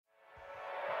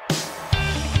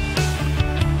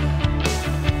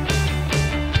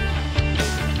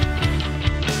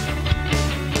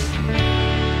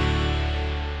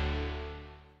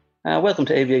Welcome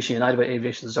to Aviation United by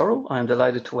Aviation Zorro. I'm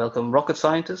delighted to welcome rocket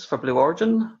scientist for Blue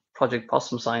Origin, Project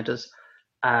PoSSUM scientist,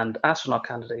 and astronaut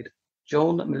candidate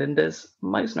Joan Melendez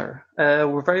Misner.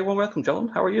 We're very warm welcome, Joan.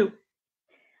 How are you?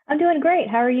 I'm doing great.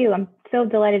 How are you? I'm so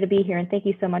delighted to be here, and thank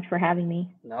you so much for having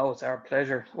me. No, it's our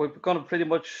pleasure. We're going to pretty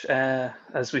much,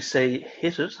 as we say,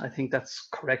 hit it. I think that's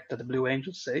correct that the Blue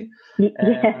Angels say, and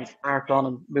Yes. start on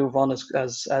and move on as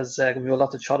we have a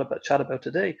lot to chat about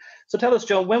today. So tell us,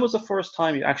 Joan, when was the first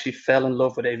time you actually fell in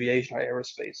love with aviation or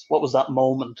aerospace? What was that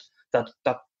moment that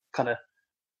kind of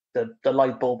the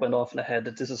light bulb went off in the head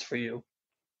that this is for you?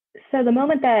 So the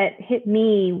moment that hit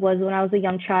me was when I was a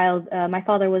young child. My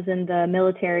father was in the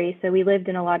military, so we lived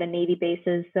in a lot of Navy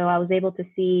bases. So I was able to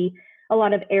see a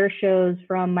lot of air shows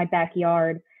from my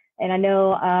backyard. And I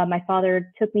know my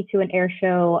father took me to an air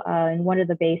show in one of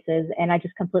the bases, and I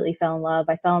just completely fell in love.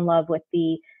 I fell in love with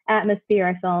the atmosphere.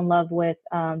 I fell in love with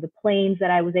the planes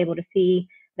that I was able to see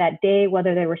that day,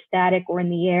 whether they were static or in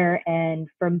the air. And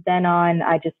from then on,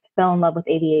 I just fell in love with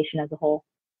aviation as a whole.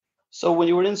 So when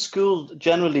you were in school,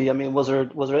 generally, I mean, was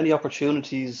there any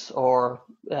opportunities, or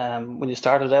when you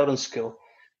started out in school,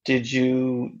 did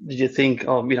you think,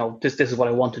 oh, this is what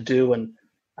I want to do, and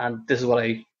this is what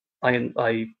I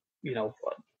you know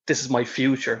this is my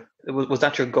future. Was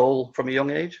that your goal from a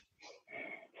young age?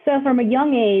 So from a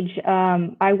young age,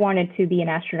 I wanted to be an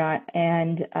astronaut,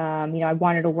 and I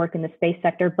wanted to work in the space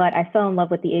sector. But I fell in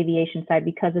love with the aviation side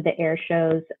because of the air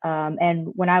shows. And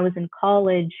when I was in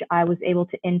college, I was able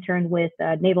to intern with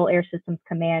Naval Air Systems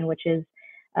Command, which is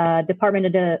Department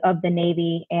of the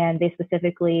Navy, and they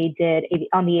specifically did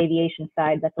on the aviation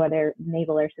side. That's why they're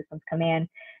Naval Air Systems Command.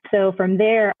 So from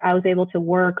there, I was able to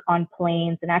work on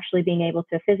planes and actually being able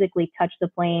to physically touch the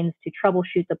planes, to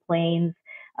troubleshoot the planes,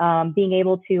 being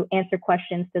able to answer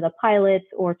questions to the pilots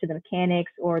or to the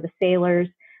mechanics or the sailors.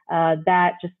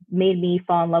 That just made me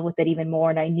fall in love with it even more.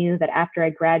 And I knew that after I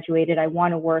graduated, I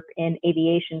want to work in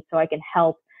aviation so I can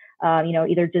help,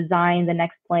 either design the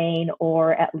next plane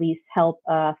or at least help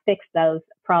fix those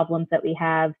problems that we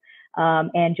have.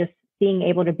 And just being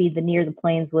able to be near the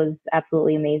planes was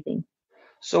absolutely amazing.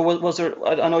 So was there?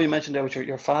 I know you mentioned there with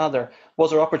your father. Was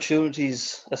there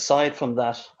opportunities aside from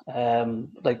that,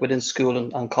 like within school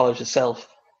and college itself,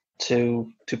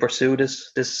 to pursue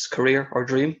this career or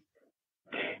dream?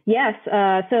 Yes.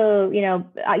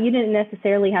 You didn't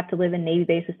necessarily have to live in Navy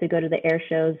bases to go to the air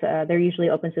shows. They're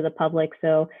usually open to the public.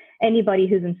 So anybody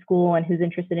who's in school and who's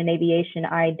interested in aviation,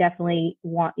 I definitely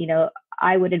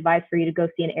I would advise for you to go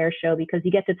see an air show because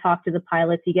you get to talk to the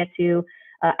pilots. You get to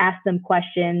ask them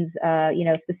questions.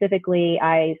 Specifically,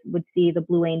 I would see the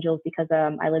Blue Angels because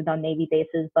I lived on Navy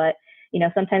bases, but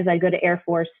sometimes I go to Air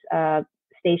Force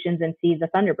stations and see the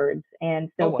Thunderbirds. And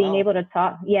Oh, so wow. being able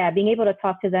to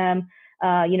talk to them,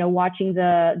 watching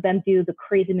them do the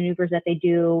crazy maneuvers that they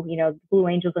do, Blue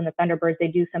Angels and the Thunderbirds, they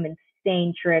do some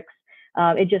insane tricks.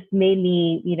 It just made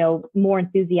me, more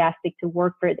enthusiastic to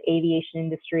work for the aviation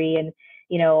industry. And,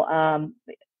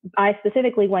 I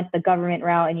specifically went the government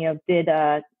route and, did,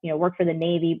 work for the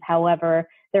Navy. However,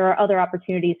 there are other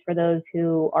opportunities for those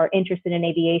who are interested in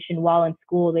aviation while in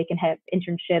school. They can have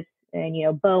internships in,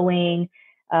 Boeing,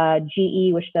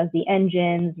 GE, which does the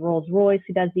engines, Rolls-Royce,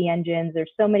 who does the engines. There's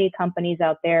so many companies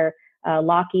out there,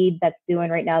 Lockheed, that's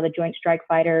doing right now the Joint Strike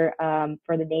Fighter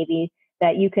for the Navy,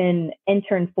 that you can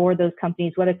intern for those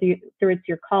companies, whether through it's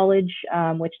your college,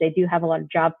 which they do have a lot of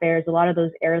job fairs. A lot of those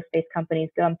aerospace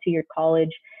companies come to your college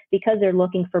because they're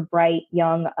looking for bright,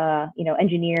 young,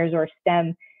 engineers or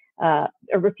STEM,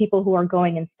 or people who are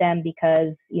going in STEM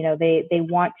because, they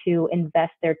want to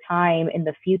invest their time in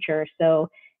the future. So,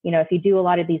 if you do a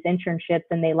lot of these internships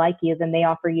and they like you, then they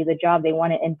offer you the job. They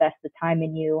want to invest the time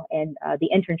in you. And the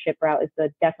internship route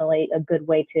is definitely a good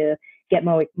way to get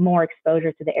more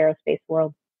exposure to the aerospace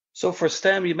world. So for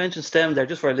STEM, you mentioned STEM there,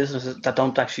 just for our listeners that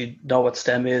don't actually know what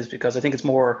STEM is, because I think it's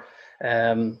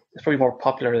probably more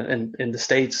popular in the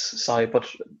States side, but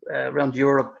around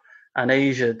Europe and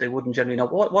Asia, they wouldn't generally know.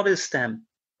 What is STEM?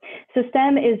 So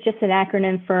STEM is just an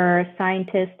acronym for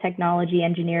scientist, technology,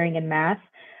 engineering, and math.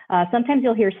 Sometimes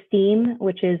you'll hear STEAM,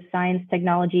 which is science,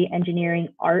 technology, engineering,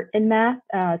 art, and math.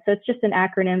 So it's just an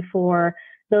acronym for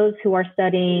those who are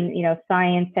studying,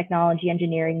 science, technology,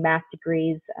 engineering, math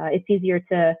degrees. It's easier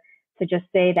to just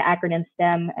say the acronym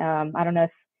STEM. I don't know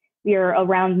if you're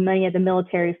around many of the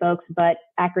military folks, but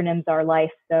acronyms are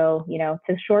life. So,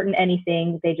 to shorten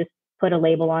anything, they just put a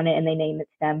label on it and they name it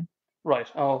STEM.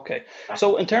 Right. Oh, okay.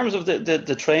 So in terms of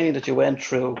the training that you went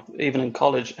through, even in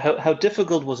college, how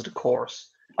difficult was the course?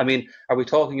 I mean, are we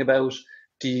talking about,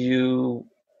 do you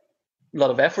a lot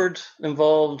of effort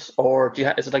involved, or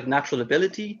is it like natural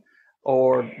ability,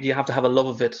 or do you have to have a love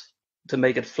of it?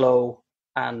 make it flow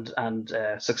and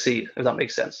succeed, if that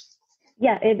makes sense.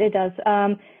 Yeah, it does.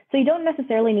 So you don't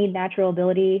necessarily need natural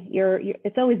ability.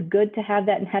 It's always good to have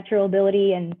that natural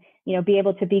ability and, be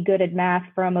able to be good at math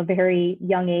from a very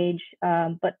young age.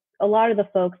 But a lot of the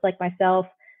folks like myself,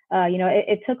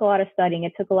 it took a lot of studying.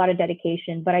 It took a lot of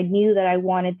dedication, but I knew that I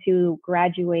wanted to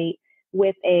graduate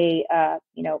with a,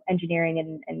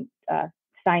 engineering and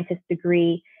scientist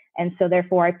degree. And so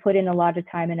therefore I put in a lot of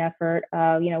time and effort.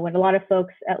 When a lot of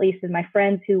folks, at least as my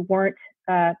friends who weren't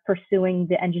pursuing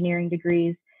the engineering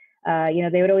degrees,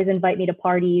 they would always invite me to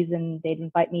parties and they'd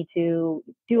invite me to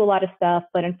do a lot of stuff.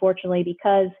 But unfortunately,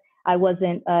 because I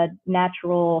wasn't a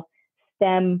natural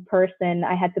STEM person,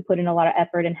 I had to put in a lot of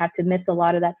effort and have to miss a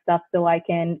lot of that stuff so I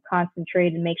can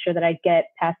concentrate and make sure that I get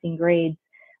passing grades.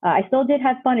 I still did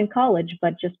have fun in college,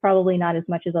 but just probably not as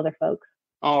much as other folks.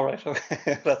 All right,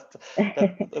 okay,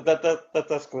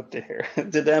 that's good to hear.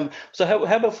 So how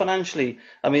about financially?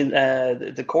 I mean,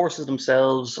 the courses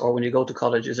themselves, or when you go to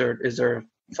college, is there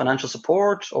financial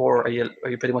support, or are you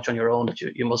pretty much on your own that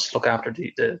you must look after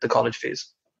the college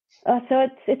fees? So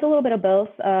it's a little bit of both.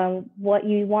 What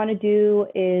you want to do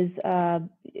is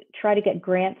try to get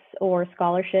grants or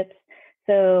scholarships.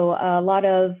 So a lot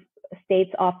of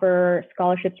states offer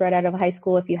scholarships right out of high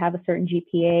school if you have a certain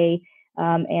GPA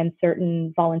and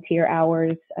certain volunteer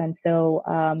hours. And so,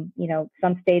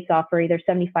 some states offer either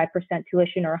 75%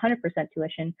 tuition or 100%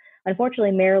 tuition.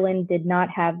 Unfortunately, Maryland did not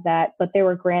have that, but there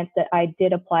were grants that I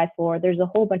did apply for. There's a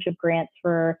whole bunch of grants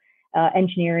for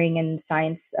engineering and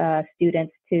science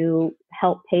students to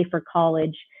help pay for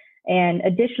college. And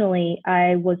additionally,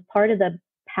 I was part of the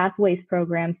Pathways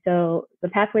program. So the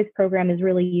Pathways program is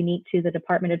really unique to the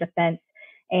Department of Defense.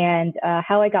 And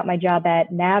how I got my job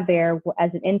at NAVAIR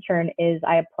as an intern is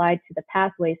I applied to the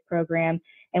Pathways program.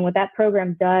 And what that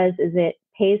program does is it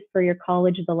pays for your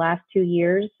college the last 2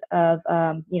 years of,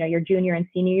 your junior and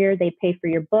senior year. They pay for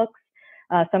your books.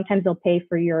 Sometimes they'll pay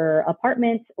for your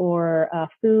apartment or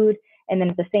food. And then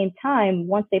at the same time,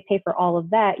 once they pay for all of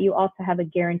that, you also have a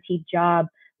guaranteed job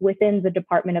within the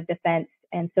Department of Defense.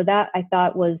 And so that I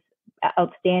thought was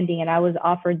outstanding. And I was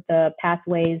offered the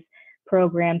Pathways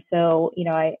program. So,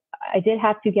 I did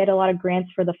have to get a lot of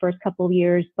grants for the first couple of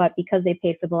years, but because they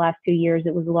paid for the last 2 years,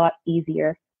 it was a lot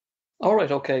easier. All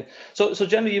right, okay. So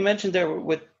Jenny, you mentioned there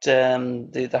with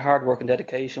the hard work and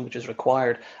dedication which is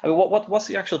required. I mean, what's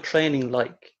the actual training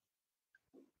like?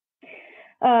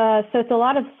 So it's a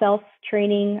lot of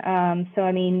self-training. So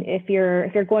I mean, if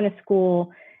you're going to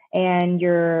school and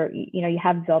you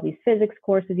have all these physics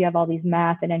courses, you have all these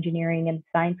math and engineering and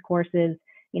science courses.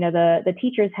 The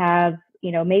teachers have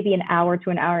maybe an hour to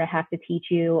an hour and a half to teach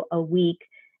you a week.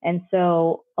 And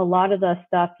so a lot of the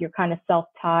stuff you're kind of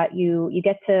self-taught. You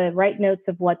get to write notes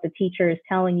of what the teacher is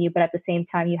telling you, but at the same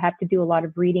time, you have to do a lot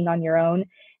of reading on your own.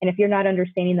 And if you're not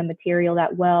understanding the material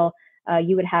that well,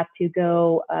 you would have to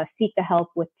go seek the help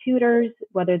with tutors,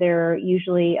 whether they're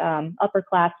usually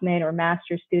upperclassmen or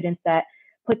master's students that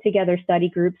put together study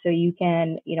groups so you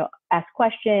can, ask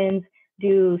questions,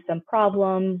 do some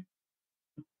problems.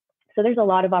 So there's a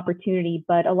lot of opportunity,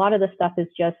 but a lot of the stuff is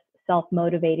just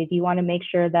self-motivated. You want to make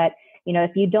sure that,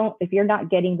 if you're not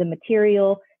getting the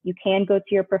material, you can go to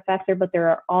your professor, but there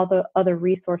are all the other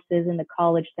resources in the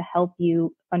college to help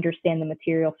you understand the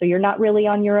material. So you're not really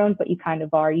on your own, but you kind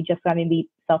of are. You just got to be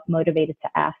self-motivated to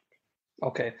ask.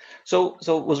 Okay. So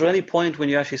was there any point when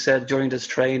you actually said during this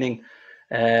training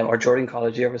or during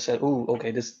college, you ever said, "Oh,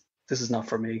 okay, this is not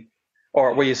for me,"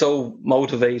 or were you so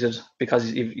motivated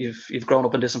because you've grown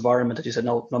up in this environment that you said,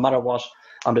 "No, no matter what,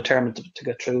 I'm determined to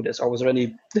get through this"? Or was there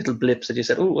any little blips that you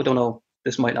said, "Oh, I don't know,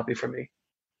 this might not be for me"?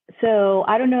 So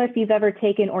I don't know if you've ever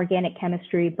taken organic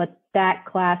chemistry, but that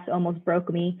class almost broke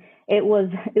me. It was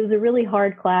a really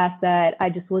hard class that I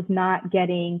just was not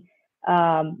getting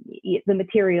the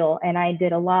material, and I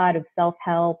did a lot of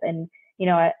self-help. And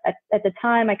at the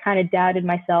time, I kind of doubted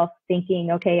myself,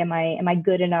 thinking, okay, am I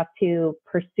good enough to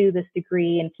pursue this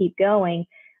degree and keep going?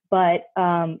 But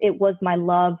it was my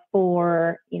love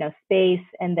for space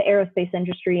and the aerospace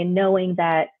industry, and knowing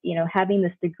that having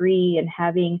this degree and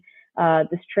having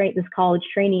this college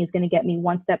training is going to get me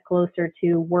one step closer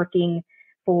to working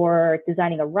for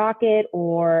designing a rocket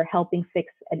or helping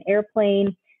fix an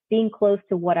airplane, being close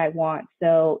to what I want.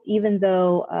 So even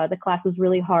though the class was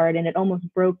really hard and it almost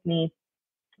broke me,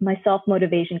 my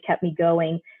self-motivation kept me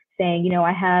going, saying,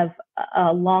 I have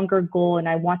a longer goal and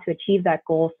I want to achieve that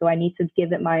goal, so I need to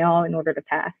give it my all in order to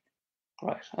pass.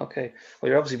 Right. Okay. Well,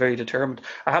 you're obviously very determined.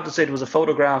 I have to say, there was a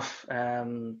photograph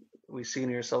we've seen on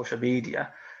your social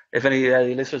media if any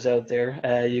listeners out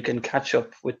there, you can catch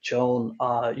up with Joan,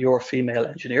 your female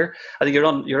engineer. I think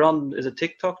you're on. Is it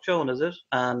TikTok, Joan? Is it?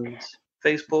 And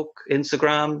Facebook,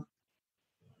 Instagram.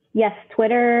 Yes,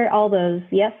 Twitter, all those.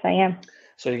 Yes, I am.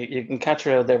 So you can catch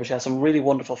her out there, but she has some really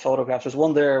wonderful photographs. There's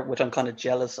one there which I'm kind of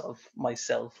jealous of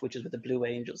myself, which is with the Blue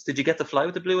Angels. Did you get to fly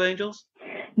with the Blue Angels?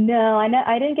 No,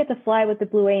 I didn't get to fly with the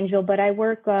Blue Angel, but I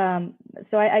work.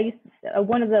 So I used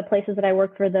one of the places that I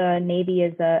work for the Navy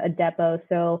is a depot.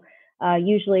 So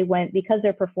usually because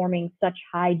they're performing such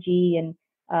high G and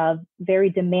very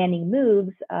demanding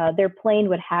moves, their plane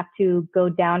would have to go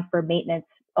down for maintenance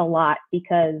a lot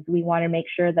because we want to make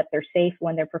sure that they're safe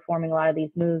when they're performing a lot of these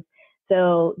moves.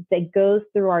 So it goes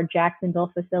through our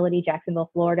Jacksonville facility, Jacksonville,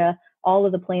 Florida. All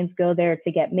of the planes go there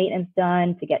to get maintenance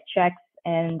done, to get checks.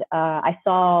 And I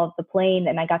saw the plane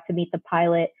and I got to meet the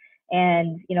pilot.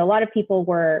 And, you know, a lot of people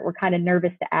were kind of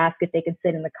nervous to ask if they could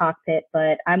sit in the cockpit,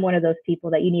 but I'm one of those people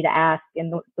that you need to ask.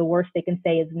 And the worst they can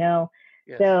say is no.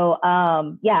 Yes. So,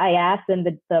 yeah, I asked, and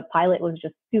the pilot was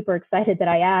just super excited that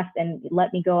I asked and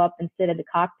let me go up and sit in the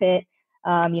cockpit.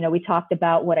 You know, we talked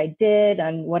about what I did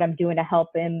and what I'm doing to help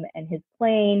him and his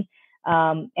plane.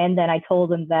 And then I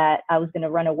told him that I was going to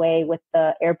run away with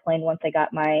the airplane once I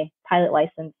got my pilot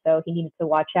license. So he needed to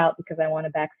watch out because I want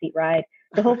a backseat ride.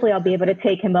 So hopefully I'll be able to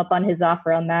take him up on his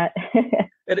offer on that.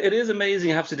 It is amazing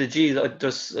you have to the G.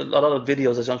 There's a lot of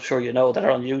videos, as I'm sure you know, that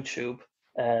are on YouTube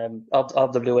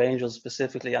of the Blue Angels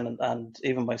specifically, and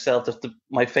even myself.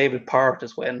 My favorite part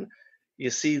is when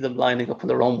you see them lining up on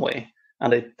the runway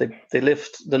and they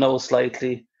lift the nose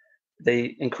slightly,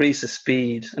 they increase the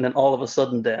speed, and then all of a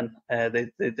sudden then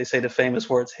they say the famous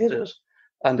words, hit it,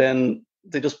 and then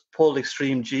they just pull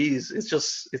extreme G's.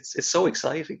 It's so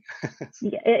exciting.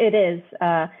 Yeah, it is.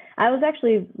 I was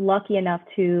actually lucky enough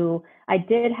I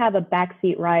did have a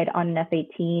backseat ride on an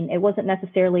F-18. It wasn't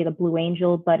necessarily the Blue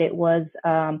Angel, but it was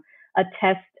a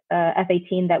test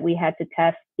F-18 that we had to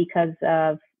test because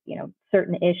of, you know,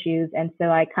 certain issues. And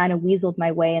so I kind of weaseled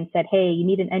my way and said, hey, you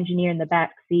need an engineer in the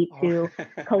back seat to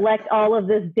collect all of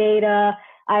this data.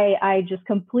 I just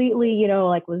completely, you know,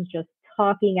 like was just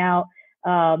talking out,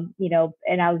 you know,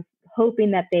 and I was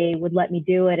hoping that they would let me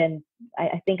do it. And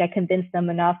I think I convinced them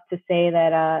enough to say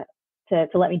that, to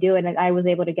let me do it. And I was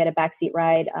able to get a backseat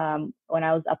ride, when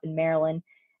I was up in Maryland.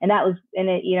 And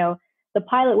you know, the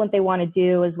pilot, what they want to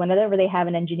do is whenever they have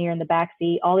an engineer in the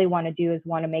backseat, all they want to do is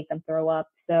want to make them throw up.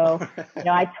 So, you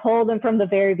know, I told them from the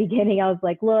very beginning, I was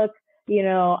like, look, you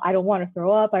know, I don't want to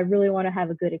throw up. I really want to have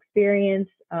a good experience.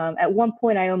 At one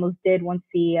point I almost did once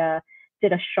he,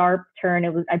 did a sharp turn.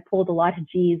 I pulled a lot of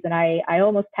G's and I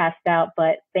almost passed out,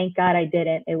 but thank God I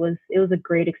didn't. It was a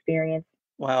great experience.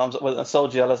 Wow, I'm so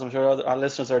jealous. I'm sure our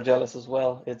listeners are jealous as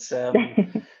well. It's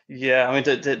yeah, I mean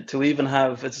to even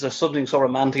have there's something so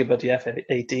romantic about the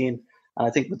F-18, and I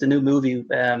think with the new movie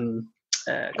coming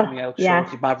out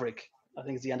shortly, Maverick, I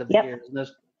think it's the end of the year, isn't it?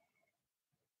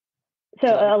 So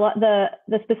a lot the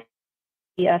specific,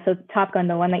 so Top Gun,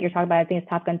 the one that you're talking about, I think it's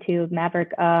Top Gun 2,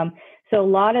 Maverick. So a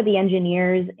lot of the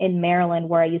engineers in Maryland,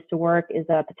 where I used to work, is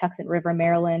Patuxent River,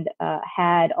 Maryland,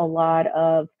 had a lot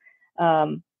of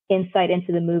insight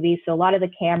into the movie. So a lot of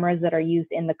the cameras that are used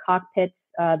in the cockpits,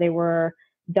 they were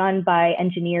done by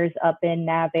engineers up in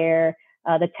NavAir.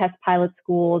 The test pilot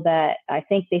school that I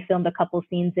think they filmed a couple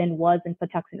scenes in was in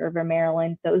Patuxent River,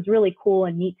 Maryland. So it was really cool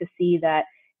and neat to see that,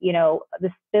 you know,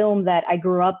 this film that I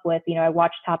grew up with, you know, I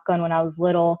watched Top Gun when I was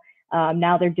little.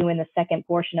 Now they're doing the second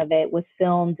portion of it, was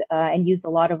filmed and used a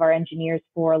lot of our engineers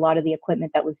for a lot of the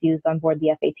equipment that was used on board the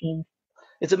F-18s.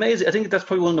 It's amazing. I think that's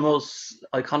probably one of the most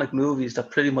iconic movies that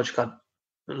pretty much got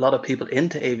a lot of people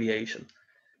into aviation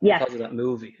because of that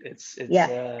movie. It's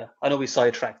I know we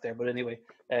sidetracked there, but anyway,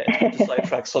 it's good to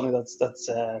sidetrack something that's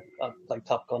like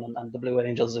Top Gun and the Blue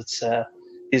Angels. It's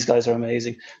these guys are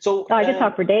amazing. So I could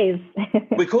talk for days.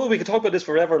 we could talk about this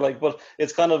forever, like, but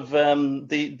it's kind of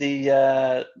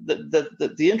the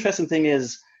interesting thing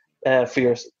is for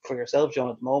yourself, John,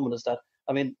 at the moment is that,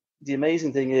 I mean, the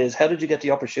amazing thing is, how did you get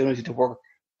the opportunity to work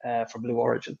for Blue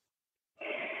Origin?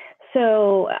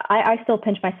 So I still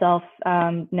pinch myself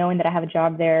knowing that I have a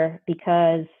job there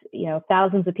because, you know,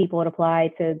 thousands of people would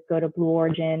apply to go to Blue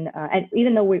Origin. And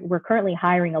even though we're currently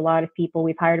hiring a lot of people,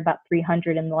 we've hired about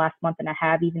 300 in the last month and a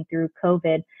half, even through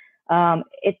COVID.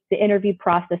 The interview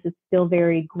process is still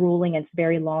very grueling. It's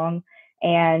very long.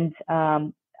 And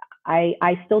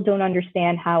I still don't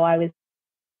understand how I was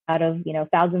out of, you know,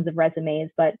 thousands of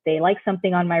resumes, but they like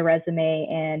something on my resume.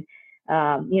 And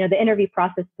you know, the interview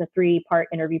process is a 3-part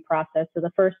interview process. So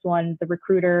the first one, the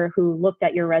recruiter who looked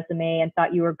at your resume and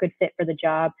thought you were a good fit for the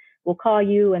job will call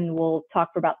you and we'll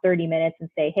talk for about 30 minutes and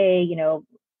say, hey, you know,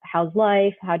 how's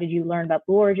life? How did you learn about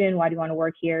Blue Origin? Why do you want to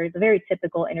work here? The very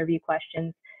typical interview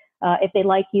questions. If they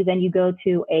like you, then you go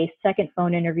to a second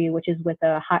phone interview, which is with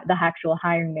the actual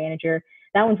hiring manager.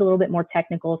 That one's a little bit more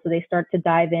technical. So they start to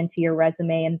dive into your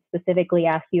resume and specifically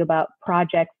ask you about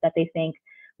projects that they think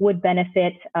would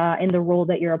benefit in the role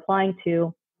that you're applying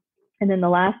to. And then the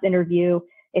last interview,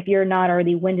 if you're not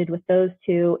already winded with those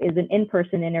two, is an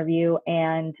in-person interview.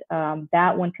 And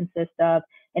that one consists of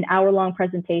an hour-long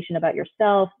presentation about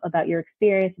yourself, about your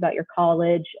experience, about your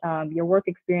college, your work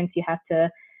experience. You have to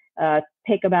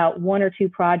pick about one or two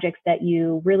projects that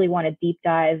you really want to deep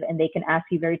dive, and they can ask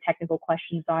you very technical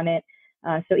questions on it.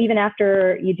 So even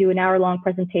after you do an hour-long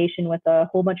presentation with a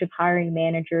whole bunch of hiring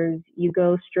managers, you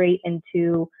go straight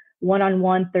into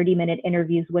one-on-one 30-minute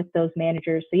interviews with those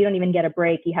managers. So you don't even get a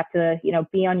break. You have to,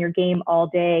 be on your game all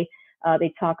day.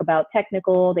 They talk about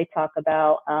technical, they talk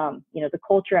about, the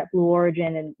culture at Blue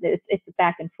Origin, and it's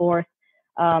back and forth.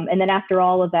 And then after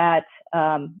all of that,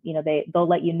 they'll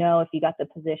let you know if you got the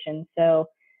position. So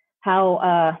how,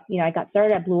 I got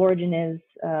started at Blue Origin is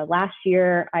last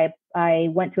year, I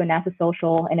went to a NASA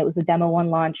social, and it was a Demo 1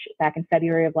 launch back in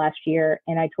February of last year.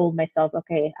 And I told myself,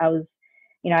 okay,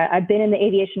 I've been in the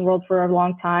aviation world for a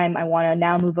long time. I want to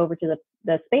now move over to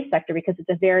the space sector, because it's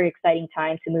a very exciting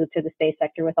time to move to the space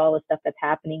sector with all the stuff that's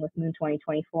happening with Moon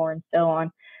 2024 and so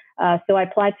on. So I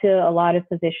applied to a lot of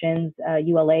positions,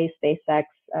 ULA, SpaceX,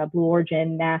 Blue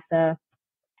Origin, NASA,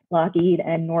 Lockheed,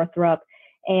 and Northrop.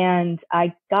 And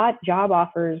I got job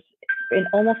offers in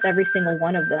almost every single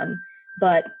one of them.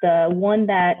 But the one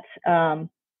that,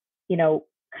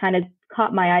 kind of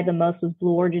caught my eye the most was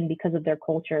Blue Origin because of their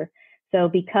culture. So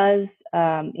because,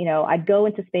 I'd go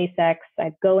into SpaceX,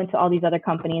 I'd go into all these other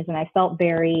companies, and I felt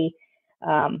very,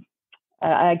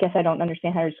 I guess I don't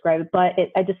understand how to describe it, but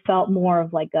I just felt more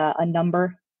of like a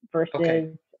number versus,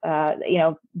 okay.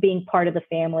 Being part of the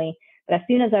family. But as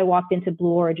soon as I walked into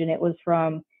Blue Origin, it was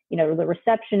from, the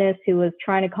receptionist who was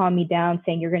trying to calm me down,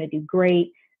 saying, you're going to do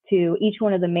great, to each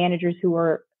one of the managers who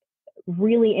were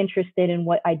really interested in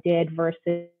what I did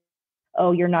versus,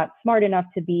 oh, you're not smart enough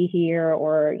to be here,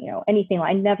 or, anything.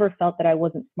 I never felt that I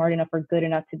wasn't smart enough or good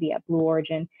enough to be at Blue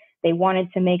Origin. They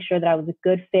wanted to make sure that I was a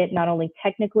good fit, not only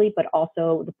technically, but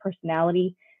also the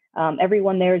personality.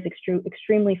 Everyone there is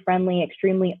extremely friendly,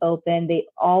 extremely open. They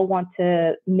all want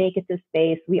to make it to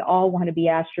space. We all want to be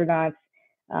astronauts.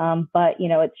 But,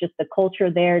 it's just the culture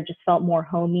there just felt more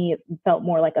homey. It felt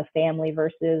more like a family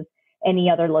versus any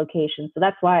other location. So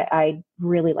that's why I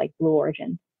really like Blue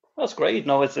Origin. That's great.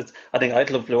 No, it's. I think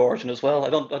I'd love Blue Origin as well. I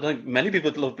don't think many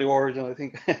people love Blue Origin. I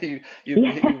think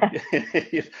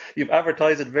you've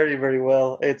advertised it very, very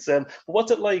well. It's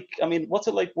what's it like? I mean, what's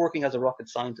it like working as a rocket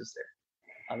scientist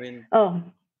there? I mean,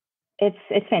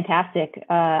 it's fantastic.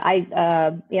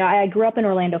 I grew up in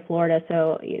Orlando, Florida,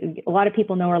 so a lot of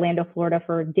people know Orlando, Florida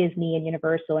for Disney and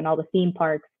Universal and all the theme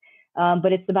parks.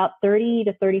 But it's about 30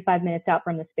 to 35 minutes out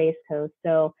from the Space Coast.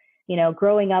 So,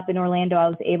 growing up in Orlando, I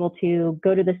was able to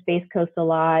go to the Space Coast a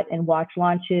lot and watch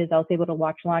launches. I was able to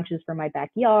watch launches from my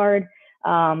backyard.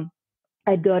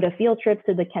 I'd go to field trips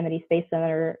to the Kennedy Space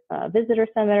Center Visitor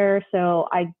Center. So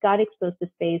I got exposed to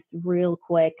space real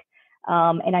quick.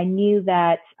 And I knew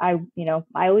that I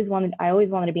always wanted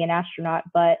to be an astronaut,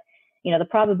 but, the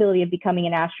probability of becoming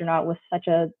an astronaut was such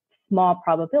a small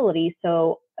probability.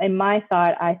 So in my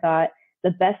thought, I thought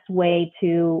the best way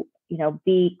to,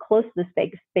 be close to the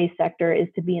space sector is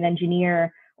to be an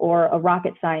engineer or a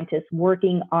rocket scientist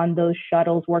working on those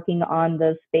shuttles, working on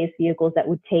those space vehicles that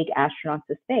would take astronauts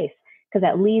to space. Because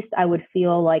at least I would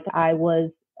feel like I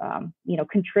was,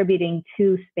 contributing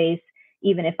to space,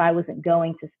 even if I wasn't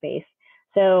going to space.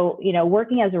 So,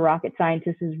 working as a rocket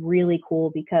scientist is really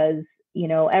cool because,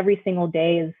 every single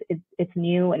day it's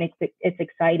new and it's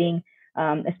exciting.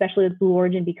 Especially with Blue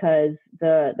Origin, because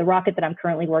the rocket that I'm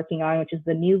currently working on, which is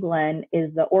the New Glenn,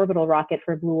 is the orbital rocket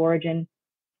for Blue Origin.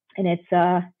 And it's,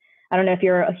 I don't know if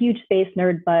you're a huge space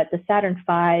nerd, but the Saturn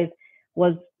V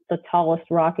was the tallest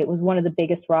rocket, was one of the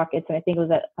biggest rockets. And I think it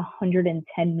was at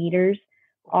 110 meters.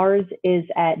 Ours is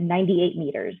at 98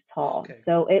 meters tall. Okay.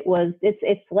 So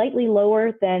it's slightly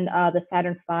lower than the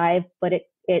Saturn V, but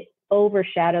it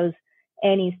overshadows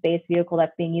any space vehicle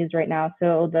that's being used right now.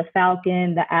 So the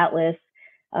Falcon, the Atlas,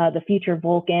 the future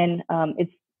Vulcan,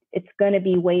 it's going to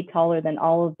be way taller than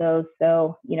all of those.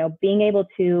 So, being able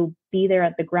to be there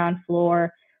at the ground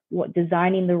floor,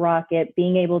 designing the rocket,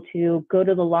 being able to go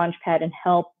to the launch pad and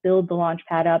help build the launch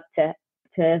pad up to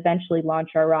eventually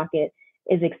launch our rocket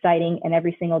is exciting. And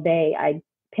every single day I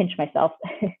pinch myself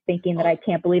thinking that I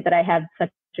can't believe that I have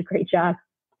such a great job.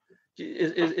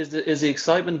 Is the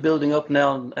excitement building up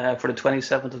now for the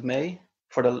 27th of May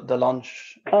for the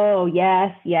launch? Oh,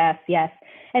 yes.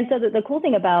 And so the cool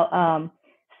thing about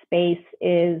space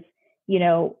is,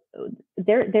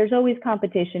 there's always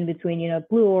competition between,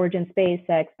 Blue Origin,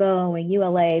 SpaceX, Boeing,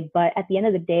 ULA, but at the end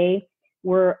of the day,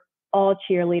 we're all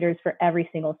cheerleaders for every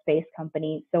single space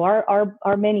company. So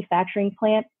our manufacturing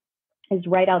plant is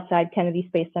right outside Kennedy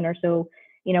Space Center. So,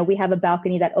 we have a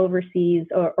balcony that oversees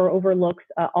or overlooks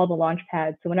all the launch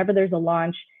pads. So whenever there's a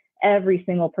launch, every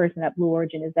single person at Blue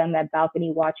Origin is on that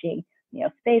balcony watching,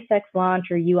 SpaceX launch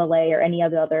or ULA or any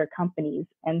of the other companies.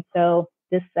 And so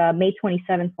this May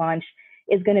 27th launch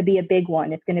is going to be a big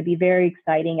one. It's going to be very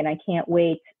exciting, and I can't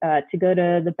wait to go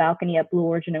to the balcony at Blue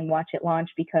Origin and watch it launch,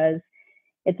 because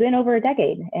it's been over a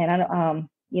decade. And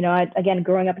again,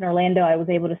 growing up in Orlando, I was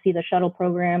able to see the shuttle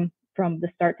program from the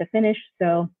start to finish.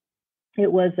 So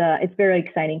it's very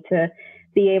exciting to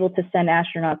be able to send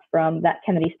astronauts from that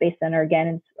Kennedy Space Center again.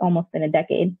 It's almost been a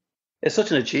decade. It's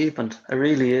such an achievement. It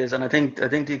really is. And I think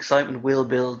the excitement will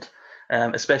build,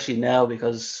 especially now,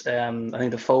 because I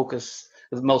think the focus,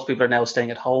 most people are now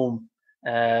staying at home.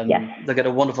 Yes. They'll get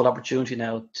a wonderful opportunity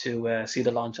now to see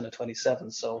the launch on the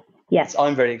 27th. So yes,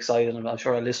 I'm very excited, and I'm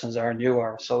sure our listeners are, and you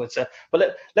are. So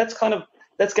but let's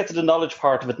get to the knowledge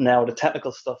part of it now, the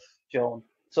technical stuff, Joan.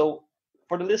 So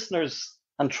for the listeners,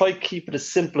 and try to keep it as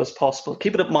simple as possible.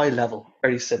 Keep it at my level,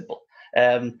 very simple.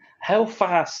 How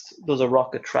fast does a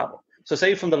rocket travel? So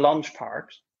say from the launch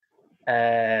part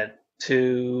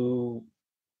to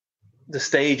the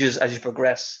stages as you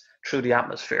progress through the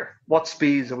atmosphere. What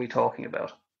speeds are we talking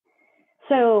about?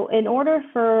 So in order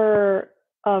for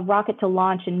a rocket to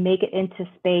launch and make it into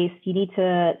space, you need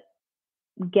to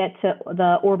get to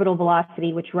the orbital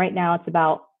velocity, which right now it's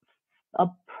about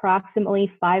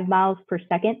approximately 5 miles per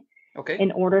second. Okay.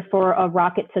 In order for a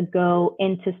rocket to go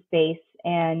into space.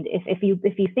 And if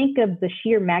you think of the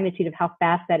sheer magnitude of how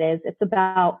fast that is, it's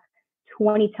about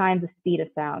 20 times the speed of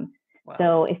sound. Wow.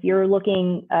 So if you're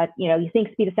looking at, you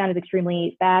think speed of sound is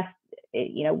extremely fast,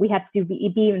 we have to be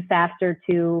even faster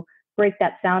to break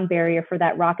that sound barrier for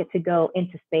that rocket to go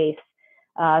into space.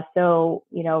 So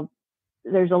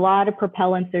there's a lot of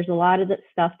propellants. There's a lot of the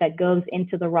stuff that goes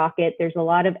into the rocket. There's a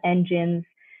lot of engines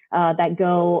that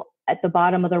go at the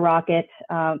bottom of the rocket.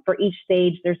 For each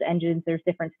stage, there's engines, there's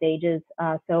different stages.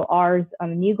 So ours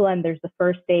on New Glenn, there's the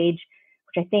first stage,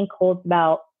 which I think holds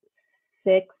about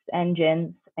 6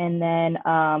 engines. And then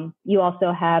you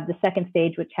also have the second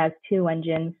stage, which has 2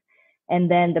 engines. And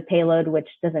then the payload, which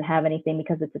doesn't have anything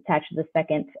because it's attached to the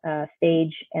second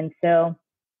stage. And so,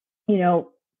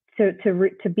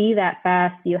 to be that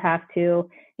fast, you have to,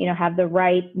 have the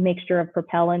right mixture of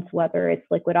propellants, whether it's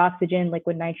liquid oxygen,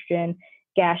 liquid nitrogen,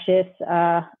 gaseous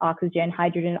oxygen,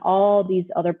 hydrogen, all these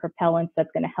other propellants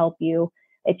that's going to help you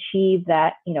achieve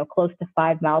that, close to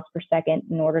 5 miles per second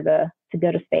in order to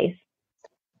go to space.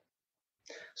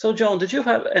 So, Joan, did you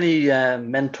have any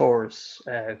mentors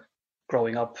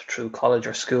growing up through college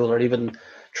or school, or even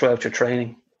throughout your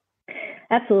training?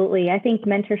 Absolutely. I think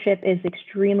mentorship is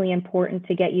extremely important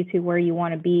to get you to where you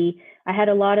want to be. I had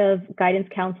a lot of guidance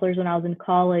counselors when I was in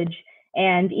college.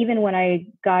 And even when I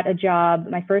got a job,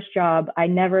 my first job, I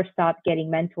never stopped getting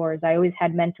mentors. I always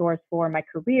had mentors for my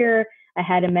career. I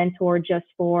had a mentor just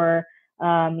for,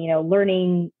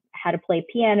 learning how to play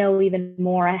piano even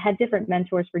more. I had different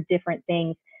mentors for different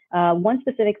things. One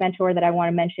specific mentor that I want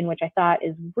to mention, which I thought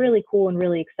is really cool and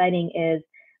really exciting, is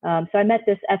so I met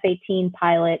this F-18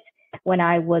 pilot when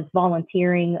I was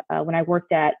volunteering, when I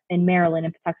worked in Maryland,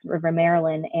 in Patuxent River,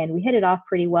 Maryland, and we hit it off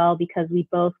pretty well because we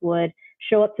both would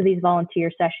show up to these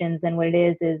volunteer sessions. And what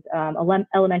it is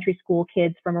elementary school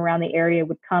kids from around the area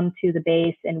would come to the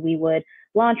base, and we would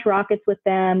launch rockets with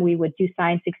them. We would do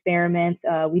science experiments.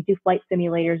 We'd do flight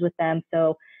simulators with them.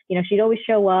 So, she'd always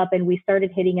show up, and we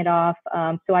started hitting it off.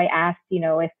 So I asked,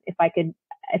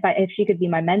 if she could be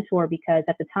my mentor, because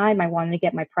at the time I wanted to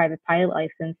get my private pilot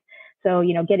license. So,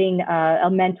 getting a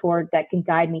mentor that can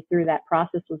guide me through that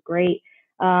process was great.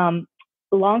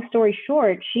 Long story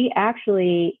short, she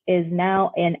actually is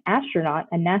now an astronaut,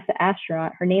 a NASA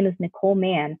astronaut. Her name is Nicole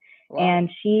Mann. Wow. And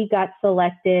she got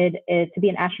selected to be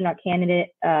an astronaut candidate,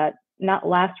 not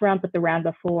last round, but the round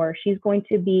before. She's going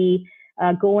to be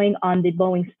going on the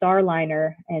Boeing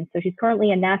Starliner. And so she's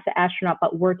currently a NASA astronaut,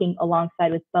 but working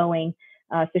alongside with Boeing.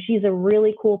 So she's a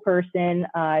really cool person.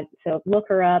 So look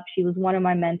her up. She was one of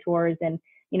my mentors. And,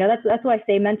 that's why I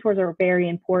say mentors are very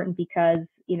important, because,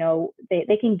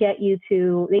 they can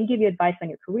they can give you advice on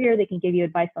your career. They can give you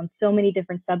advice on so many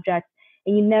different subjects,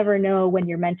 and you never know when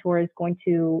your mentor is going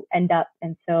to end up.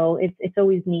 And so it's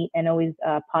always neat and always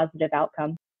a positive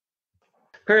outcome.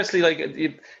 personally, like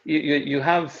you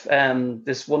have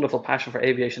this wonderful passion for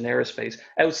aviation and aerospace.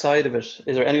 Outside of it,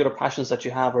 is there any other passions that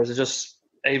you have, or is it just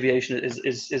aviation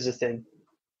is a thing?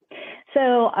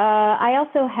 So I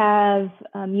also have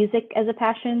music as a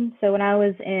passion. So when I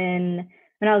was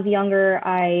younger,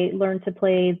 I learned to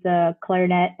play the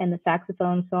clarinet and the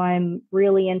saxophone. So I'm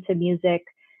really into music.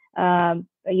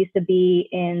 I used to be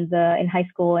in high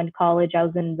school and college. I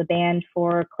was in the band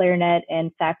for clarinet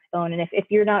and saxophone. And if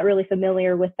you're not really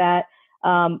familiar with that,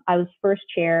 I was first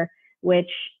chair,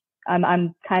 which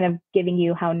I'm kind of giving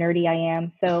you how nerdy I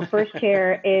am. So first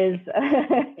chair is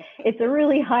it's a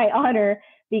really high honor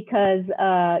because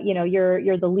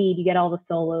you're the lead, you get all the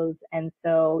solos, and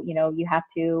so you have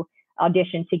to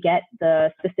audition to get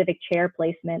the specific chair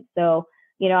placement. So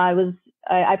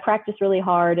I practiced really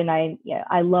hard, and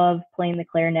I love playing the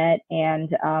clarinet, and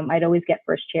I'd always get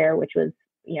first chair, which was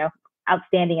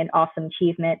outstanding and awesome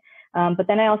achievement. But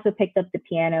then I also picked up the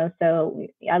piano, so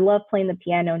I love playing the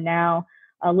piano now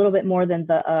a little bit more than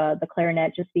the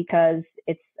clarinet, just because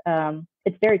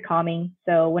it's very calming.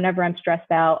 So whenever I'm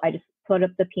stressed out, I just put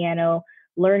up the piano,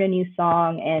 learn a new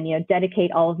song, and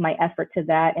dedicate all of my effort to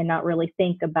that, and not really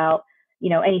think about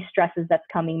any stresses that's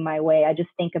coming my way. I just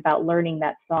think about learning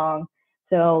that song.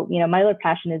 So my other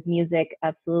passion is music,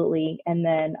 absolutely. And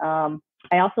then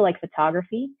I also like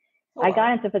photography. Oh, I wow.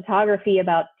 got into photography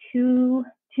about two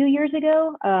years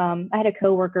ago. I had a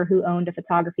coworker who owned a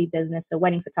photography business, a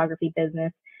wedding photography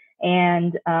business,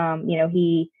 and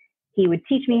he would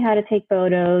teach me how to take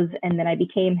photos, and then I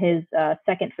became his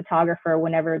second photographer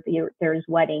whenever there's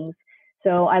weddings.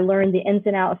 So I learned the ins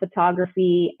and outs of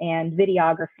photography and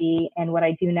videography, and what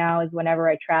I do now is whenever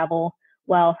I travel,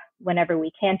 well, whenever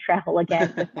we can travel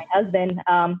again with my husband,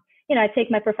 I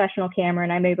take my professional camera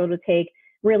and I'm able to take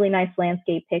really nice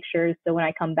landscape pictures. So when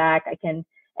I come back, I can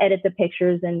edit the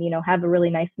pictures and have a really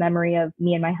nice memory of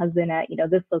me and my husband at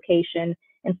this location,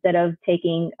 instead of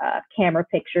taking camera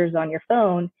pictures on your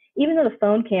phone. Even though the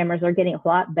phone cameras are getting a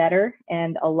lot better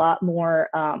and a lot more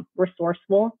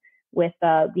resourceful with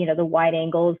the wide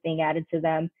angles being added to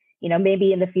them,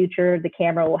 maybe in the future the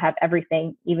camera will have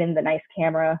everything, even the nice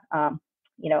camera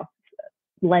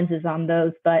lenses on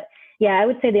those. But yeah, I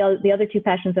would say the other two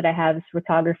passions that I have is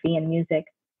photography and music.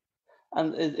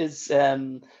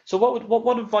 And so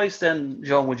what advice then,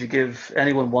 John, would you give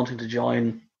anyone wanting to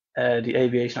join the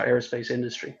aviation or aerospace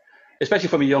industry, especially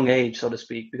from a young age, so to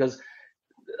speak? Because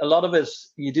a lot of it,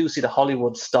 you do see the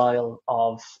Hollywood style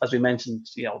of, as we mentioned,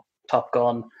 Top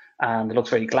Gun, and it looks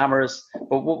very glamorous.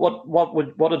 But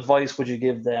what advice would you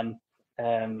give them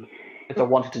if they're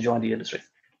wanting to join the industry?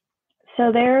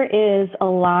 So there is a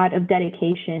lot of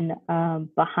dedication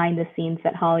behind the scenes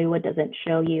that Hollywood doesn't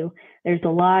show you. There's a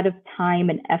lot of time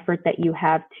and effort that you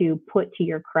have to put to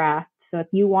your craft. So if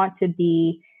you want to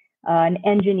be an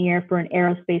engineer for an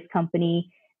aerospace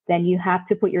company, then you have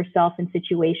to put yourself in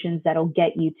situations that'll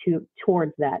get you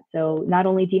towards that. So not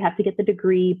only do you have to get the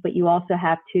degree, but you also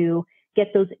have to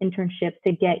get those internships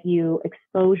to get you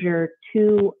exposure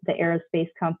to the aerospace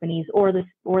companies or the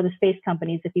space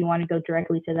companies if you want to go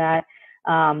directly to that.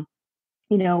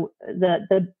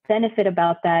 The benefit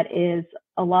about that is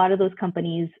a lot of those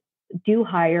companies do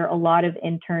hire a lot of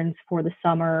interns for the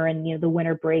summer and the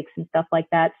winter breaks and stuff like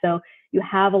that. So you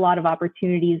have a lot of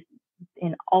opportunities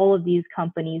in all of these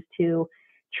companies to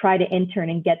try to intern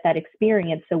and get that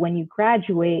experience. So when you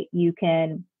graduate, you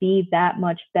can be that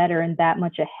much better and that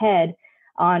much ahead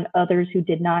on others who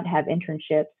did not have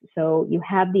internships. So you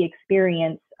have the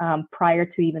experience prior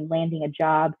to even landing a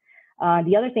job.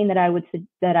 The other thing that I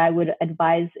would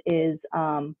advise is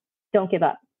don't give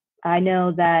up. I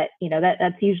know that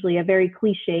that's usually a very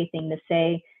cliche thing to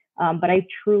say, but I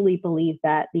truly believe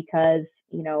that because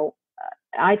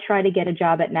I try to get a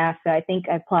job at NASA. I think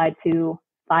I applied to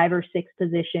 5 or 6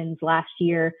 positions last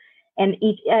year, and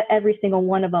every single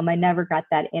one of them, I never got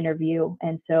that interview.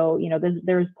 And so,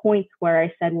 there's points where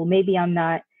I said, well, maybe I'm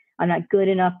not good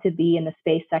enough to be in the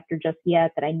space sector just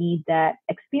yet, that I need that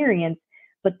experience.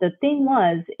 But the thing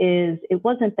it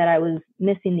wasn't that I was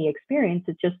missing the experience.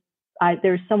 It's just,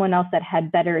 there's someone else that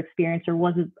had better experience or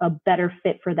was a better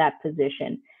fit for that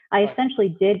position. I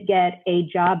essentially did get a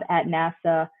job at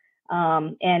NASA.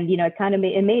 And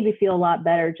it made me feel a lot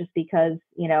better just because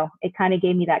it kind of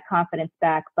gave me that confidence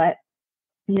back. But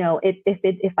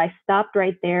if I stopped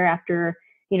right there after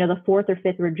the 4th or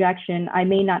 5th rejection, I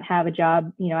may not have a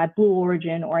job at Blue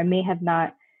Origin, or I may have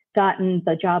not gotten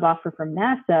the job offer from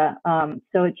NASA.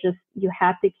 So it's just, you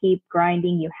have to keep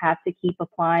grinding, you have to keep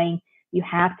applying, you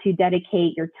have to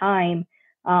dedicate your time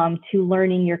to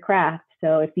learning your craft.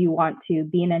 So if you want to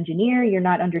be an engineer, you're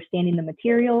not understanding the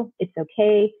material, it's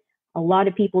okay. A lot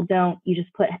of people don't. You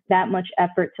just put that much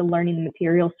effort to learning the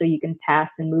material so you can pass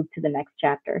and move to the next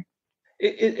chapter.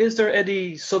 Is there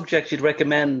any subject you'd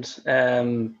recommend,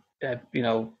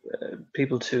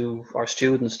 people to, or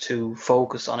students to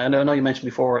focus on? I know you mentioned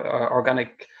before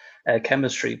organic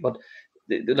chemistry, but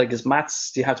like, is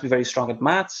maths? Do you have to be very strong at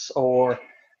maths, or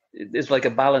is like a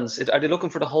balance? Are they looking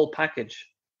for the whole package?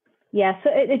 Yeah, so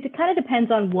it kind of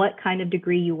depends on what kind of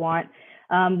degree you want.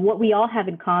 What we all have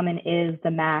in common is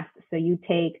the math. So you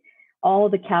take all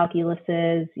the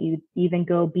calculuses, you even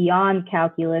go beyond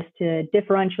calculus to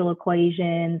differential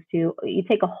equations, you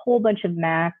take a whole bunch of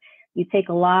math, you take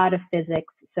a lot of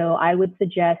physics. So I would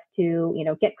suggest to,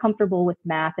 get comfortable with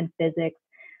math and physics.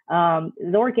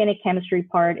 The organic chemistry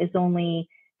part is only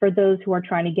for those who are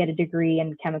trying to get a degree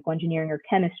in chemical engineering or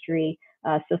chemistry.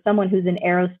 So someone who's in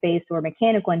aerospace or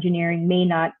mechanical engineering may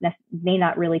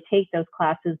not really take those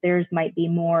classes. Theirs might be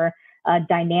more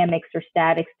dynamics or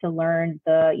statics to learn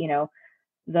the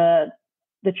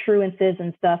truances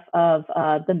and stuff of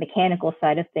the mechanical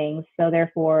side of things. So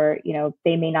therefore,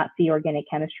 they may not see organic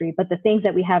chemistry. But the things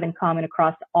that we have in common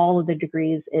across all of the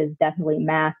degrees is definitely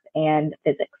math and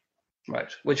physics.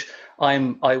 Right, which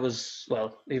even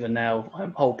now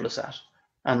I'm hopeless at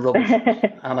and rubbish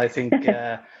at. And I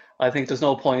think there's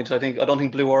no point. I don't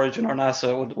think Blue Origin or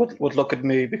NASA would look at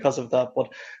me because of that.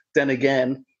 But then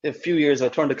again, a few years, I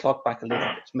turned the clock back a little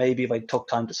bit. Maybe if I took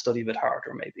time to study a bit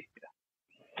harder, maybe.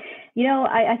 Yeah.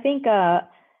 I think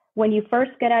when you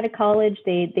first get out of college,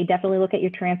 they definitely look at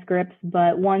your transcripts.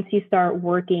 But once you start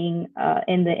working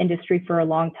in the industry for a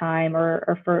long time,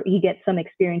 or for you get some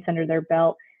experience under their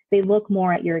belt, they look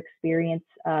more at your experience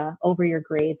over your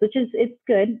grades, which it's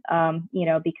good,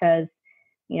 because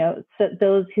so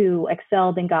those who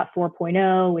excelled and got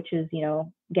 4.0, which is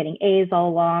getting A's all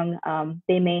along,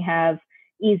 they may have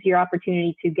easier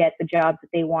opportunity to get the jobs that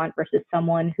they want versus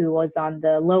someone who was on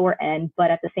the lower end. But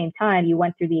at the same time, you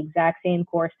went through the exact same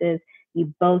courses,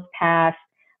 you both passed.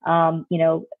 I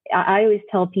always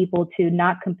tell people to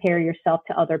not compare yourself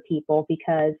to other people,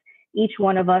 because each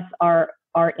one of us are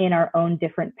in our own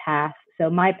different paths. So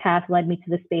my path led me to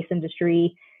the space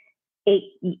industry 8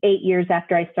 years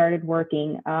after I started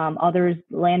working. Others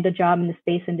land a job in the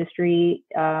space industry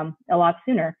a lot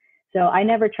sooner. So I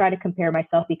never try to compare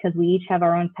myself, because we each have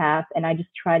our own path, and I just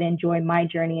try to enjoy my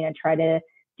journey and try to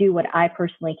do what I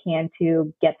personally can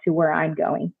to get to where I'm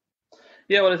going.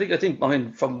 Yeah, well, I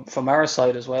mean, from our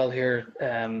side as well here.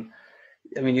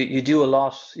 You do a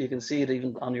lot. You can see it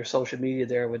even on your social media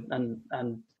there,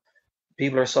 and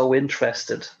people are so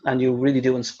interested, and you really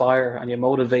do inspire and you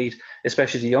motivate,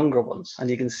 especially the younger ones, and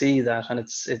you can see that, and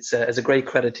it's a great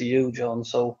credit to you, Joan.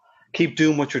 So keep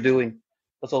doing what you're doing.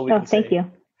 That's all we can say. Thank you.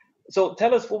 So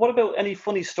tell us, what about any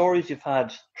funny stories you've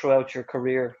had throughout your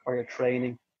career or your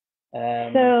training?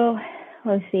 So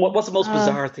let's see. What's the most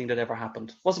bizarre thing that ever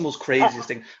happened? What's the most craziest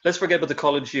thing? Let's forget about the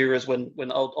college years when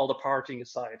all the partying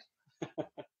aside.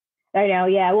 I know,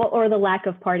 yeah. Well, or the lack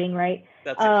of partying, right?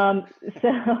 That's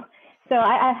it. So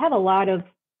I have a lot of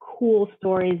cool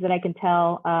stories that I can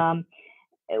tell.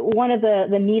 One of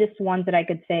the neatest ones that I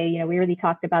could say, we already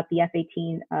talked about the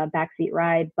F-18 backseat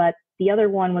ride, but the other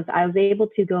one was I was able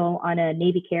to go on a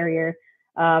Navy carrier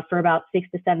for about 6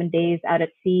 to 7 days out at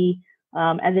sea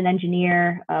as an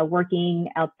engineer, working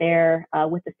out there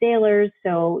with the sailors.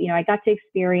 So, I got to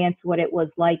experience what it was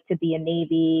like to be a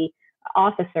Navy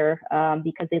officer,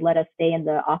 because they let us stay in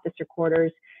the officer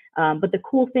quarters. But the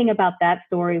cool thing about that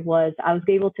story was I was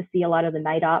able to see a lot of the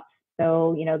night ops.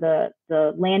 So,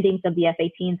 the landings of the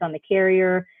F-18s on the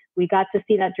carrier, we got to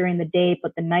see that during the day,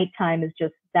 but the nighttime is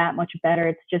just that much better.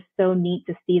 It's just so neat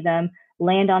to see them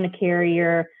land on a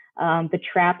carrier. The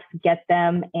traps get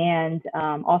them, and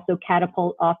also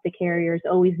catapult off the carrier is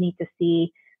always neat to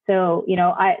see. So,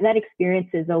 that experience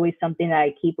is always something that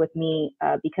I keep with me,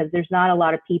 because there's not a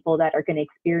lot of people that are going to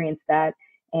experience that.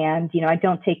 And, I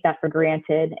don't take that for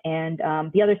granted. And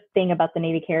the other thing about the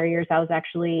Navy carriers, I was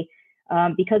actually,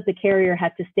 because the carrier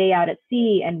had to stay out at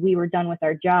sea and we were done with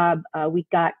our job, we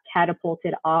got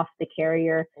catapulted off the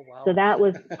carrier. Oh, wow. So that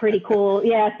was pretty cool.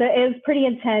 Yeah, so it was pretty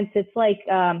intense. It's like,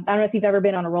 I don't know if you've ever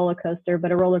been on a roller coaster,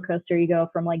 but a roller coaster, you go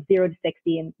from like 0 to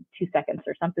 60 in 2 seconds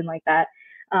or something like that.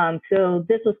 So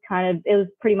this was it was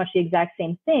pretty much the exact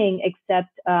same thing,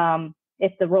 except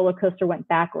if the roller coaster went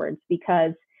backwards,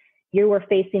 because you were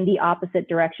facing the opposite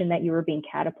direction that you were being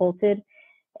catapulted.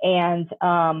 And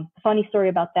the funny story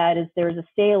about that is there was a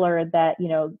sailor that,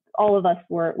 all of us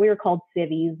we were called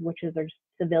civvies, which is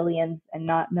civilians and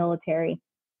not military.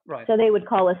 Right. So they would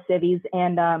call us civvies.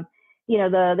 And,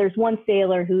 there's one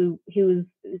sailor who's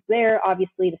there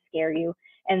obviously to scare you.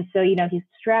 And so, he's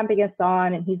strapping us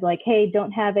on and he's like, hey,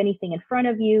 don't have anything in front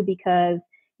of you because,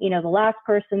 the last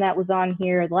person that was on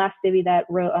here, the last civvy that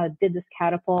did this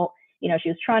catapult, she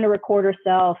was trying to record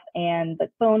herself and the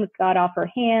phone got off her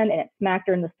hand and it smacked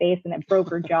her in the face and it broke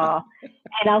her jaw.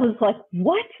 And I was like,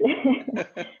 what?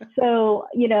 So,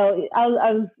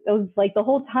 I was like the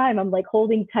whole time I'm like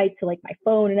holding tight to like my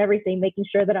phone and everything, making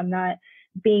sure that I'm not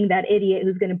being that idiot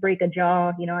who's going to break a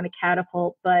jaw, on a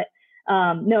catapult. But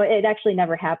no, it actually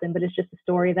never happened, but it's just a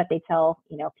story that they tell,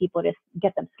 people to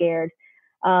get them scared.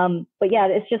 But yeah,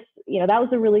 it's just, that was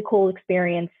a really cool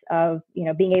experience of,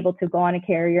 being able to go on a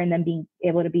carrier and then being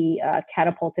able to be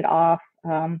catapulted off.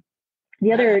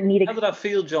 The other neat. How did that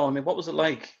feel, Joan? I mean, what was it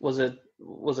like? Was it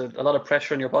a lot of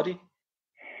pressure on your body?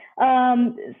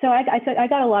 So I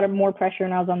got a lot of more pressure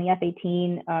when I was on the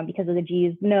F-18 because of the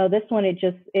G's. No, this one,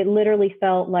 it literally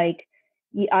felt like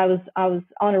I was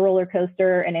on a roller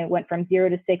coaster and it went from 0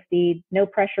 to 60, no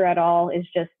pressure at all. It's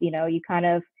just, you kind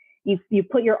of, you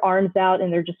put your arms out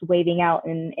and they're just waving out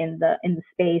in the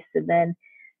space. And then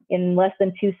in less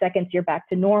than 2 seconds, you're back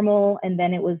to normal. And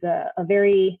then it was a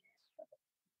very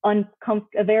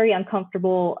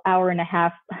uncomfortable hour and a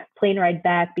half plane ride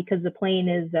back because the plane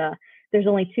is, there's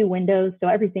only 2 windows. So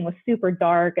everything was super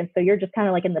dark. And so you're just kind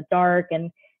of like in the dark and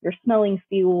you're smelling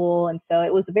fuel. And so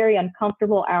it was a very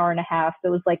uncomfortable hour and a half. So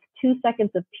it was like 2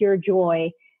 seconds of pure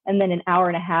joy and then an hour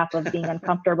and a half of being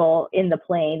uncomfortable in the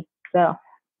plane. So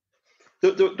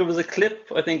there was a clip,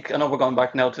 I think, I know we're going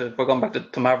back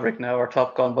to Maverick now, or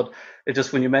Top Gun, but it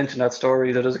just, when you mentioned that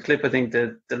story, there was a clip, I think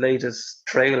the latest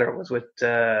trailer was with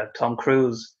Tom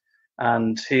Cruise,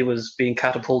 and he was being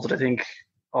catapulted, I think,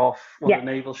 off one of the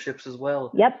naval ships as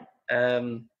well. Yep.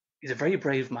 He's a very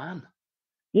brave man.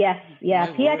 Yes. He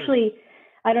actually,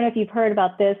 I don't know if you've heard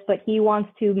about this, but he wants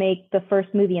to make the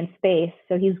first movie in space.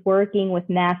 So he's working with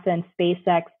NASA and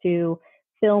SpaceX to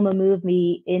film a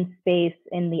movie in space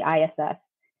in the ISS.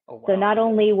 Oh, wow. So not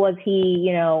only was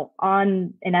he,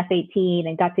 on an F-18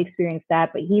 and got to experience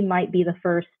that, but he might be the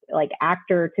first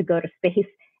actor to go to space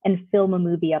and film a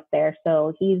movie up there.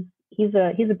 So he's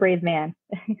a brave man.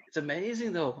 It's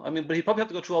amazing though. I mean, but he probably have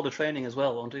to go through all the training as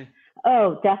well, won't he?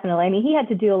 Oh, definitely. I mean, he had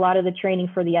to do a lot of the training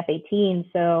for the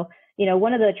F-18. So,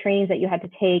 one of the trainings that you had to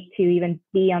take to even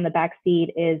be on the back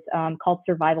seat is called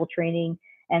survival training.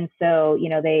 And so,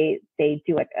 they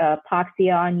do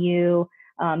epoxy on you.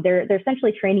 They're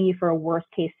essentially training you for a worst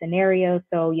case scenario.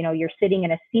 So, you're sitting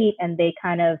in a seat and they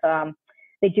kind of,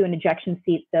 they do an ejection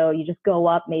seat. So you just go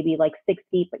up maybe like 6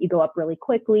 feet, but you go up really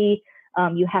quickly.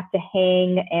 You have to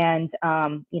hang and,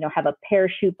 have a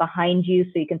parachute behind you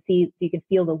so you can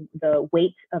feel the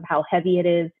weight of how heavy it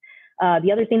is.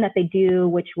 The other thing that they do,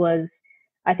 which was,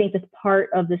 I think this part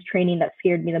of this training that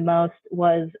scared me the most,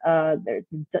 was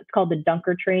it's called the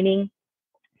dunker training.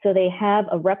 So they have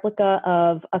a replica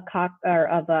of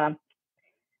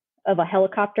a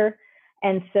helicopter.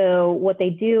 And so what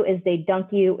they do is they dunk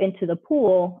you into the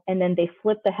pool and then they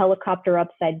flip the helicopter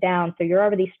upside down. So you're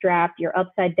already strapped, you're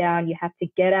upside down, you have to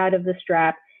get out of the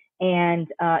strap and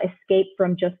escape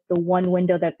from just the one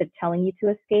window that they're telling you to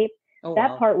escape. Oh,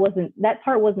 that wow. part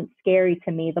wasn't scary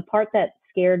to me. The part that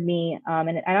scared me,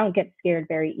 and I don't get scared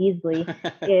very easily,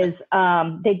 is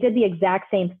they did the exact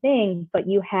same thing, but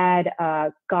you had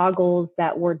goggles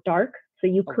that were dark, so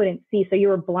you couldn't see, so you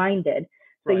were blinded.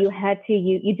 So Right. you had to,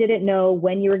 you didn't know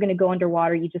when you were going to go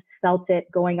underwater. You just felt it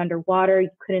going underwater. You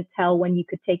couldn't tell when you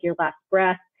could take your last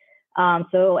breath.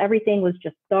 So everything was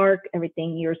just dark,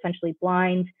 everything, you're essentially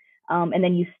blind. And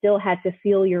then you still had to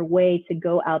feel your way to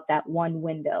go out that one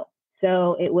window.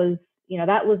 So it was,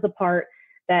 that was the part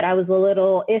that I was a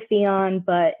little iffy on,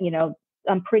 but,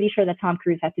 I'm pretty sure that Tom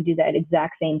Cruise had to do that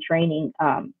exact same training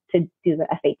to do the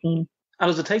F-18. And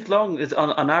does it take long?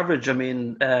 On average, I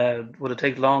mean, would it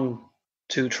take long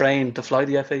to train to fly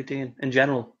the F-18 in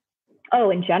general?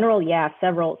 Oh, in general, yeah,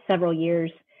 several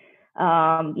years. A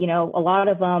lot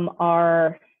of them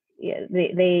are,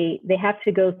 they have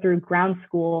to go through ground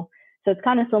school. So it's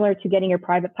kind of similar to getting your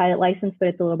private pilot license, but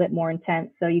it's a little bit more intense.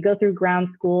 So you go through ground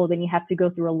school, then you have to go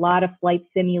through a lot of flight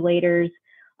simulators.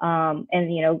 And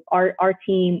our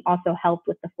team also helped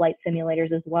with the flight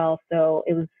simulators as well. So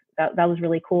it was, that was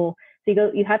really cool.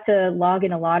 So you have to log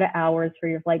in a lot of hours for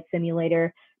your flight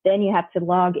simulator. Then you have to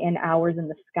log in hours in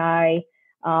the sky.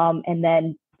 And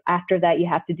then after that, you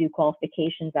have to do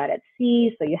qualifications out at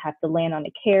sea. So you have to land on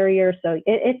a carrier. So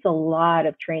it's a lot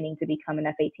of training to become an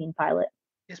F-18 pilot.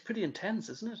 It's pretty intense,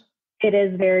 isn't it? It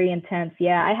is very intense.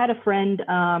 Yeah. I had a friend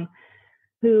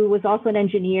who was also an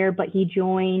engineer, but he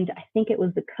joined, I think it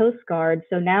was the Coast Guard.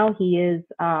 So now he is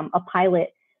a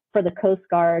pilot for the Coast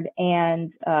Guard,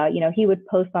 and he would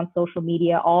post on social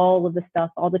media all of the stuff,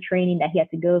 all the training that he had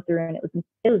to go through, and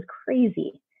it was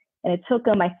crazy. And it took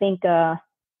him, I think, a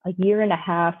year and a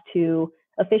half to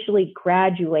officially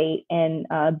graduate and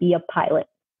be a pilot.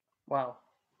 Wow.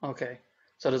 Okay.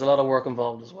 So there's a lot of work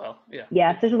involved as well. Yeah.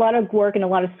 Yes, there's a lot of work and a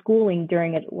lot of schooling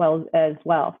during it as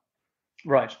well.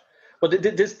 Right. Well,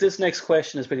 this next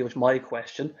question is pretty much my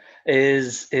question.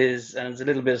 Is and it's a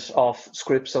little bit off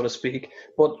script, so to speak.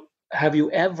 But have you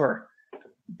ever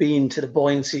been to the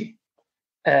buoyancy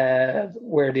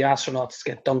where the astronauts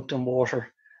get dunked in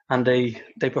water and they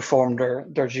perform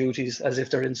their duties as if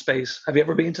they're in space? Have you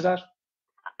ever been to that?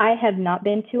 I have not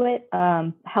been to it.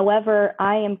 However,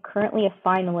 I am currently a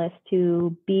finalist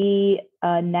to be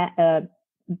in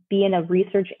a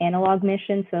research analog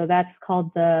mission. So that's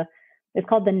called it's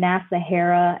called the NASA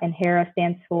HERA, and HERA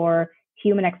stands for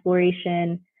Human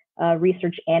Exploration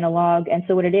Research Analog. And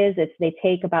so what it is, they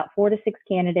take about 4 to 6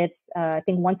 candidates, I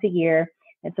think once a year.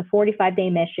 It's a 45-day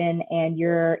mission, and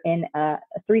you're in a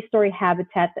 3-story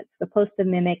habitat that's supposed to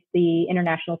mimic the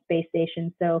International Space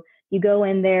Station. So you go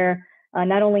in there.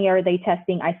 Not only are they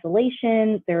testing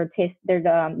isolation,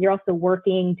 you're also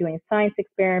working, doing science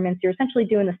experiments. You're essentially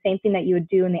doing the same thing that you would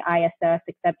do in the ISS,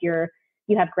 except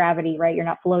you have gravity, right? You're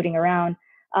not floating around.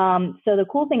 So the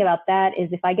cool thing about that is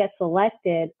if I get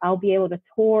selected, I'll be able to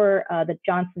tour the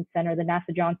Johnson Center, the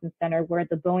NASA Johnson Center, where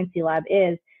the buoyancy lab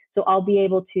is. So I'll be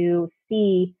able to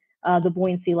see the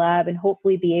buoyancy lab and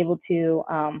hopefully be able to,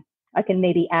 I can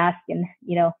maybe ask, and,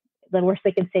 the worst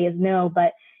they can say is no,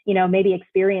 but maybe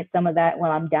experience some of that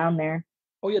while I'm down there.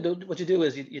 Oh yeah, what you do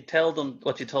is you tell them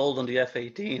what you told on the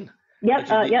F-18. Yep,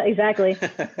 yeah, exactly.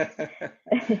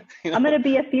 I'm going to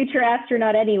be a future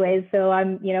astronaut anyways, so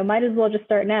I'm, might as well just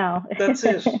start now. That's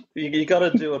it. You got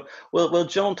to do it. Well,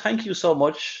 Joan, thank you so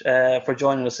much for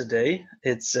joining us today.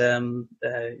 It's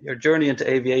your journey into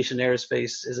aviation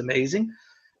aerospace is amazing.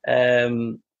 I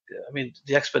mean,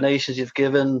 the explanations you've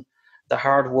given, the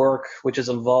hard work which is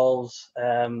involved,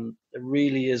 it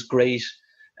really is great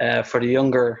for the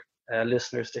younger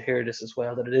listeners to hear this as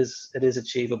well, that it is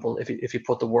achievable if you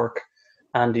put the work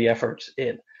and the effort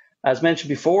in. As mentioned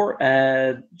before,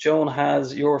 Joan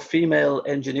has Your Female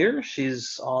Engineer.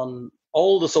 She's on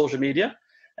all the social media.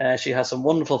 She has some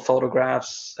wonderful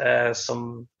photographs,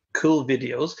 some cool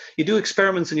videos. You do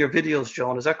experiments in your videos,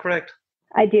 Joan, is that correct?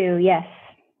 I do, yes.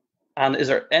 And is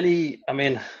there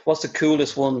what's the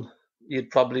coolest one you'd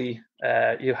probably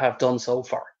you have done so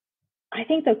far? I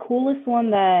think the coolest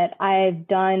one that I've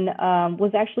done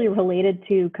was actually related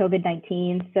to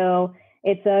COVID-19. So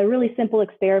it's a really simple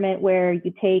experiment where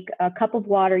you take a cup of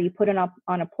water, you put it up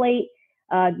on a plate,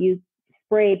 you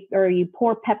spray or you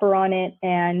pour pepper on it,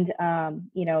 and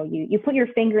you put your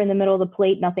finger in the middle of the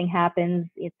plate, nothing happens.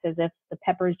 It's as if the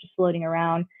pepper is just floating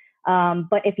around.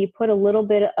 But if you put a little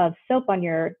bit of soap on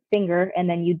your finger and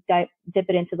then you dip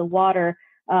it into the water,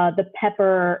 the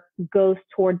pepper goes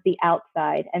towards the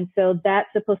outside. And so that's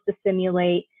supposed to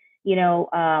simulate,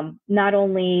 not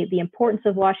only the importance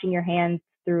of washing your hands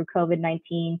through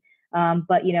COVID-19,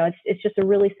 but, it's just a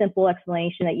really simple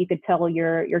explanation that you could tell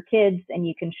your kids, and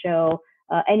you can show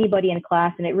anybody in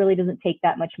class, and it really doesn't take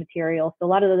that much material. So a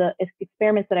lot of the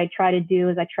experiments that I try to do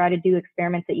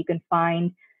experiments that you can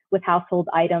find with household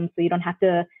items, so you don't have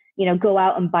to go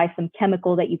out and buy some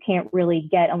chemical that you can't really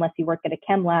get unless you work at a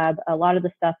chem lab. A lot of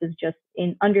the stuff is just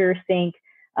under your sink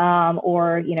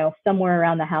or somewhere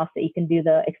around the house that you can do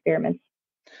the experiments.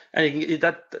 And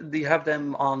do you have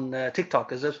them on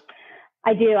TikTok, is it?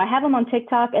 I do. I have them on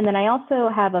TikTok, and then I also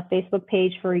have a Facebook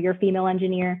page for Your Female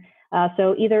Engineer.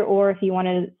 So either or, if you want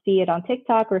to see it on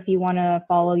TikTok or if you want to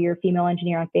follow Your Female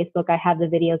Engineer on Facebook, I have the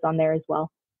videos on there as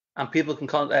well. And people can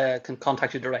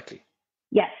contact you directly?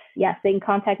 Yes, they can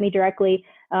contact me directly.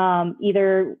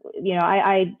 Either,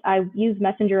 I use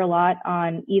Messenger a lot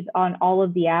on all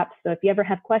of the apps. So if you ever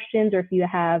have questions or if you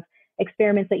have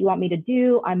experiments that you want me to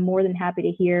do, I'm more than happy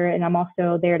to hear. And I'm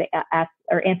also there to ask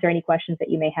or answer any questions that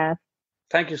you may have.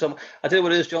 Thank you so much. I tell you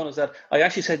what it is, Joan, is that I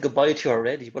actually said goodbye to you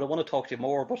already, but I want to talk to you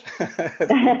more. But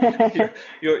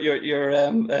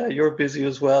you're busy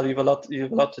as well. You have a lot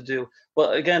to do.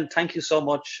 Well, again, thank you so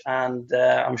much, and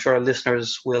I'm sure our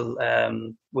listeners will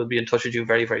be in touch with you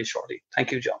very, very shortly.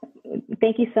 Thank you, Joan.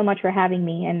 Thank you so much for having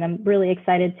me, and I'm really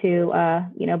excited to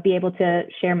be able to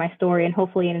share my story, and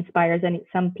hopefully it inspires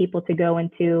some people to go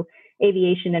into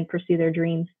aviation and pursue their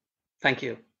dreams. Thank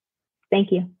you.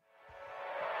 Thank you.